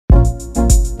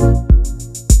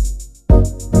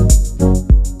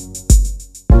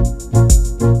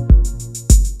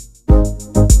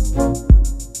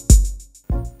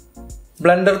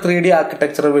Blender 3D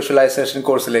Architectural Visualization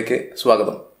കോഴ്സിലേക്ക്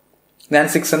സ്വാഗതം. ഞാൻ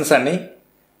സിക്സൻ സണ്ണി.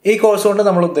 ഈ കോഴ്സ് കൊണ്ട്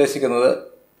നമ്മൾ ഉദ്ദേശിക്കുന്നത്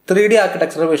 3D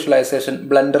Architectural Visualization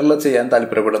ബ്ലെൻഡറിൽ ചെയ്യാൻ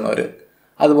താല്പര്യപ്പെടുന്നവർ,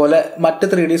 അതുപോലെ മറ്റ്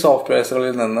 3D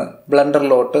സോഫ്റ്റ്വെയർസുകളിൽ നിന്ന്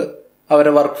ബ്ലെൻഡറിലോട്ട്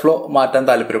അവരുടെ വർക്ക് ഫ്ലോ മാറ്റാൻ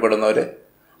താല്പര്യപ്പെടുന്നവർ,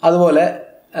 അതുപോലെ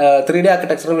 3D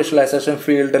Architectural Visualization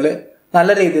ഫീൽഡിൽ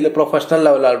നല്ല രീതിയിൽ പ്രൊഫഷണൽ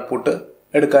ലെവൽ ഔട്ട്പുട്ട്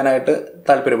എടുക്കാനായിട്ട്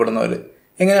താല്പര്യപ്പെടുന്നവർ,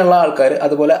 ഇങ്ങനെയുള്ള ആൾക്കാർ,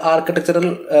 അതുപോലെ ആർക്കിടെക്ചറൽ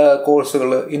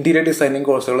കോഴ്സുകൾ, ഇന്റീരിയർ ഡിസൈനിങ്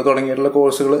കോഴ്സുകൾ തുടങ്ങിയിട്ടുള്ള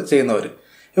കോഴ്സുകൾ ചെയ്യുന്നവർ,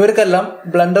 ഇവർക്കെല്ലാം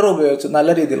ബ്ലെൻഡർ ഉപയോഗിച്ച് നല്ല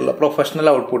രീതിയിലുള്ള പ്രൊഫഷണൽ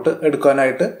ഔട്ട്പുട്ട്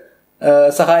എടുക്കാനായിട്ട്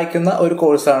സഹായിക്കുന്ന ഒരു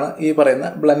കോഴ്സാണ് ഈ പറയുന്ന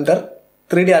blender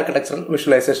 3D architectural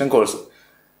visualisation course.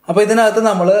 അപ്പോൾ ഇതിനകത്ത്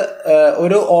നമ്മൾ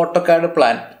ഒരു ഓട്ടോകാഡ്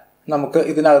പ്ലാൻ നമുക്ക്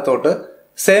ഇതിനകത്തോട്ട്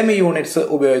സെയിം യൂണിറ്റ്സ്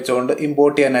ഉപയോഗിച്ചുകൊണ്ട്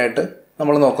ഇമ്പോർട്ട് ചെയ്യാനായിട്ട്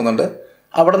നമ്മൾ നോക്കുന്നുണ്ട്.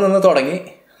 അവിടെ നിന്ന് തുടങ്ങി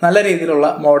നല്ല രീതിയിലുള്ള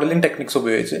മോഡലിംഗ് ടെക്നിക്സ്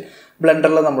ഉപയോഗിച്ച്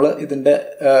ബ്ലെൻഡറിൽ നമ്മൾ ഇതിൻ്റെ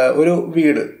ഒരു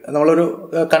വീട്, നമ്മളൊരു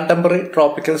കണ്ടംപററി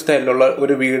ട്രോപ്പിക്കൽ സ്റ്റൈലിലുള്ള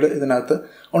ഒരു വീട് ഇതിനകത്ത്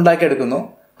ഉണ്ടാക്കിയെടുക്കുന്നു.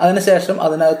 അതിനുശേഷം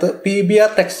അതിനകത്ത് PBR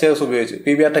ടെക്സ്റ്റേഴ്സ് ഉപയോഗിച്ച്,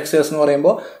 PBR ടെക്സ്റ്റേഴ്സ് എന്ന്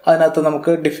പറയുമ്പോൾ അതിനകത്ത്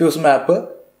നമുക്ക് ഡിഫ്യൂസ് മാപ്പ്,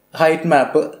 ഹൈറ്റ്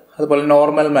മാപ്പ്, അതുപോലെ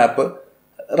നോർമൽ മാപ്പ്,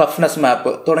 റഫ്നെസ്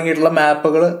മാപ്പ് തുടങ്ങിയിട്ടുള്ള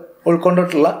മാപ്പുകൾ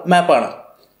ഉൾക്കൊണ്ടിട്ടുള്ള മാപ്പാണ്.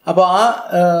 അപ്പോൾ ആ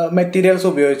മെറ്റീരിയൽസ്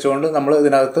ഉപയോഗിച്ചുകൊണ്ട് നമ്മൾ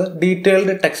ഇതിനകത്ത്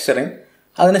ഡീറ്റെയിൽഡ് ടെക്സ്ചറിങ്,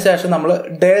 അതിനുശേഷം നമ്മൾ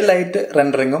day light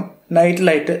റെൻഡറിങ്ങും night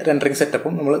light rendering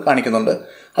സെറ്റപ്പും നമ്മൾ കാണിക്കുന്നുണ്ട്.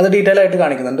 അത് ഡീറ്റെയിൽ ആയിട്ട്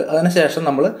കാണിക്കുന്നുണ്ട്. അതിനുശേഷം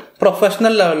നമ്മൾ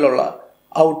പ്രൊഫഷണൽ ലെവലിലുള്ള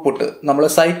ഔട്ട്പുട്ട് നമ്മൾ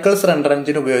സൈക്കിൾസ് റെൻഡർ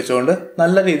എഞ്ചിൻ ഉപയോഗിച്ചുകൊണ്ട്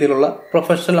നല്ല രീതിയിലുള്ള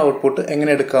പ്രൊഫഷണൽ ഔട്ട്പുട്ട്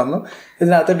എങ്ങനെ എടുക്കാമെന്നും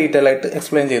ഇതിനകത്ത് ഡീറ്റെയിൽ ആയിട്ട്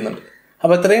എക്സ്പ്ലെയിൻ ചെയ്യുന്നുണ്ട്.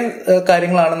 അപ്പോൾ ഇത്രയും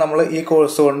കാര്യങ്ങളാണ് നമ്മൾ ഈ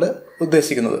കോഴ്സ് കൊണ്ട്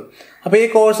ഉദ്ദേശിക്കുന്നത്. അപ്പോൾ ഈ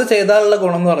കോഴ്സ് ചെയ്താലുള്ള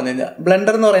ഗുണം എന്ന് പറഞ്ഞു കഴിഞ്ഞാൽ,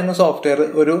 ബ്ലെൻഡർ എന്ന് പറയുന്ന സോഫ്റ്റ്വെയർ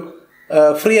ഒരു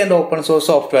free and open source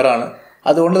software ആണ്.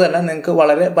 അതുകൊണ്ട് തന്നെ നിങ്ങൾക്ക്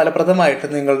വളരെ ഫലപ്രദമായിട്ട്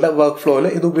നിങ്ങളുടെ വർക്ക് ഫ്ലോയിൽ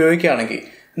ഇത് ഉപയോഗിക്കുകയാണെങ്കിൽ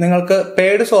നിങ്ങൾക്ക്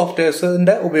പെയ്ഡ്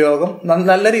സോഫ്റ്റ്വെയർസിന്റെ ഉപയോഗം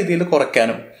നല്ല രീതിയിൽ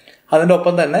കുറയ്ക്കാനും, അതിൻ്റെ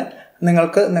ഒപ്പം തന്നെ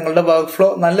നിങ്ങൾക്ക് നിങ്ങളുടെ വർക്ക് ഫ്ലോ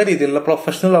നല്ല രീതിയിലുള്ള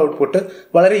പ്രൊഫഷണൽ ഔട്ട്പുട്ട്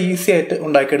വളരെ ഈസി ആയിട്ട്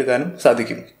ഉണ്ടാക്കിയെടുക്കാനും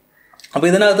സാധിക്കും. അപ്പോൾ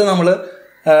ഇതിനകത്ത് നമ്മൾ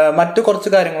മറ്റു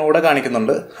കുറച്ച് കാര്യങ്ങളും കൂടെ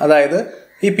കാണിക്കുന്നുണ്ട്. അതായത്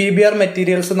ഈ PBR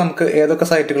മെറ്റീരിയൽസ് നമുക്ക് ഏതൊക്കെ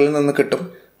സൈറ്റുകളിൽ നിന്ന് കിട്ടും,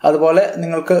 അതുപോലെ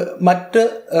നിങ്ങൾക്ക് മറ്റ്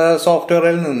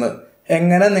സോഫ്റ്റ്വെയറിൽ നിന്ന്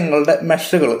എങ്ങനെ നിങ്ങളുടെ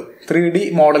മെഷുകൾ, 3D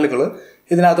മോഡലുകൾ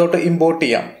ഇതിനകത്തോട്ട് ഇമ്പോർട്ട്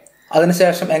ചെയ്യാം,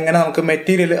 അതിനുശേഷം എങ്ങനെ നമുക്ക്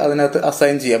മെറ്റീരിയൽ അതിനകത്ത്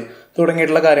അസൈൻ ചെയ്യാം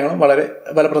തുടങ്ങിയിട്ടുള്ള കാര്യങ്ങളും വളരെ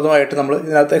ഫലപ്രദമായിട്ട് നമ്മൾ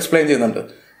ഇതിനകത്ത് എക്സ്പ്ലെയിൻ ചെയ്യുന്നുണ്ട്.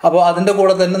 അപ്പോൾ അതിൻ്റെ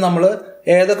കൂടെ തന്നെ നമ്മൾ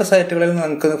ഏതൊക്കെ സൈറ്റുകളിൽ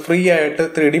നിങ്ങൾക്ക് ഫ്രീ ആയിട്ട്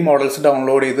 3D മോഡൽസ്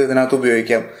ഡൗൺലോഡ് ചെയ്ത് ഇതിനകത്ത്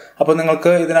ഉപയോഗിക്കാം. അപ്പോൾ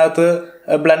നിങ്ങൾക്ക് ഇതിനകത്ത്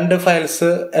ബ്ലെൻഡ് ഫയൽസ്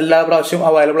എല്ലാ പ്രാവശ്യവും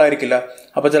അവൈലബിൾ ആയിരിക്കില്ല.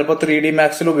 അപ്പോൾ ചിലപ്പോൾ 3D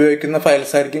മാക്സിൽ ഉപയോഗിക്കുന്ന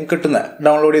ഫയൽസ് ആയിരിക്കും കിട്ടുന്നത്,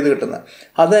 ഡൗൺലോഡ് ചെയ്ത് കിട്ടുന്നത്.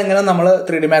 അത് എങ്ങനെ നമ്മൾ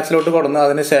 3D മാക്സിലോട്ട് കൊടുന്ന്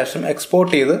അതിന് ശേഷം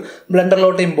എക്സ്പോർട്ട് ചെയ്ത്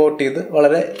ബ്ലെൻഡറിലോട്ട് ഇമ്പോർട്ട് ചെയ്ത്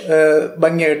വളരെ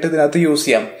ഭംഗിയായിട്ട് ഇതിനകത്ത് യൂസ്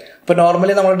ചെയ്യാം. അപ്പോൾ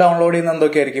നോർമലി നമ്മൾ ഡൗൺലോഡ് ചെയ്യുന്ന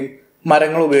എന്തൊക്കെയായിരിക്കും,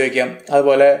 മരങ്ങൾ ഉപയോഗിക്കാം,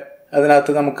 അതുപോലെ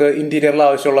അതിനകത്ത് നമുക്ക് ഇന്റീരിയറിൽ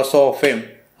ആവശ്യമുള്ള സോഫയും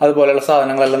അതുപോലെയുള്ള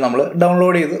സാധനങ്ങളെല്ലാം നമ്മൾ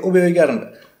ഡൗൺലോഡ് ചെയ്ത് ഉപയോഗിക്കാറുണ്ട്.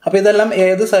 അപ്പോൾ ഇതെല്ലാം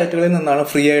ഏത് സൈറ്റുകളിൽ നിന്നാണ്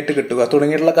ഫ്രീ ആയിട്ട് കിട്ടുക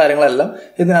തുടങ്ങിയിട്ടുള്ള കാര്യങ്ങളെല്ലാം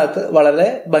ഇതിനകത്ത് വളരെ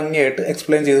ഭംഗിയായിട്ട്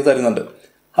എക്സ്പ്ലെയിൻ ചെയ്ത് തരുന്നുണ്ട്.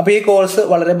 അപ്പോൾ ഈ കോഴ്സ്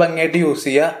വളരെ ഭംഗിയായിട്ട് യൂസ്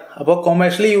ചെയ്യുക. അപ്പോൾ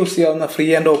കൊമേഴ്ഷ്യലി യൂസ് ചെയ്യാവുന്ന ഫ്രീ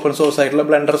ആൻഡ് ഓപ്പൺ സോഴ്സ് ആയിട്ടുള്ള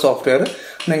ബ്ലെൻഡർ സോഫ്റ്റ്വെയർ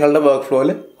നിങ്ങളുടെ വർക്ക്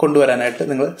ഫ്ലോയിൽ കൊണ്ടുവരാനായിട്ട്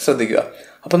നിങ്ങൾ ശ്രദ്ധിക്കുക.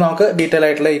 അപ്പോൾ നമുക്ക് ഡീറ്റെയിൽ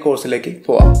ആയിട്ടുള്ള ഈ കോഴ്സിലേക്ക്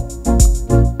പോവാം.